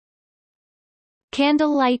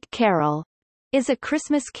Candlelight Carol is a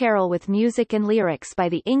Christmas carol with music and lyrics by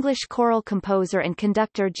the English choral composer and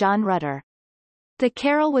conductor John Rutter. The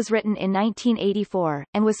carol was written in 1984,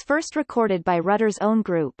 and was first recorded by Rutter's own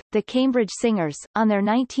group, the Cambridge Singers, on their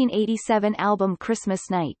 1987 album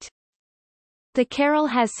Christmas Night. The carol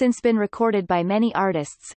has since been recorded by many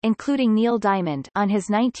artists, including Neil Diamond on his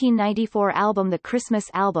 1994 album The Christmas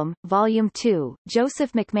Album, Volume 2,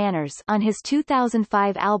 Joseph McManus on his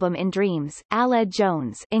 2005 album In Dreams, Aled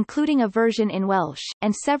Jones including a version in Welsh,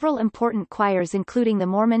 and several important choirs including the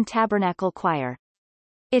Mormon Tabernacle Choir.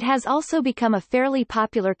 It has also become a fairly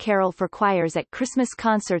popular carol for choirs at Christmas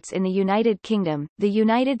concerts in the United Kingdom, the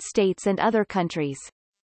United States and other countries.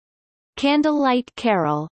 Candlelight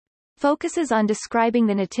Carol focuses on describing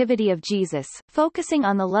the nativity of Jesus, focusing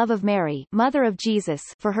on the love of Mary, mother of Jesus,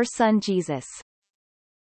 for her son Jesus.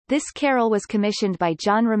 This carol was commissioned by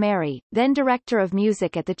John Romeri, then director of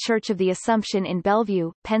music at the Church of the Assumption in Bellevue,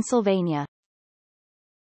 Pennsylvania.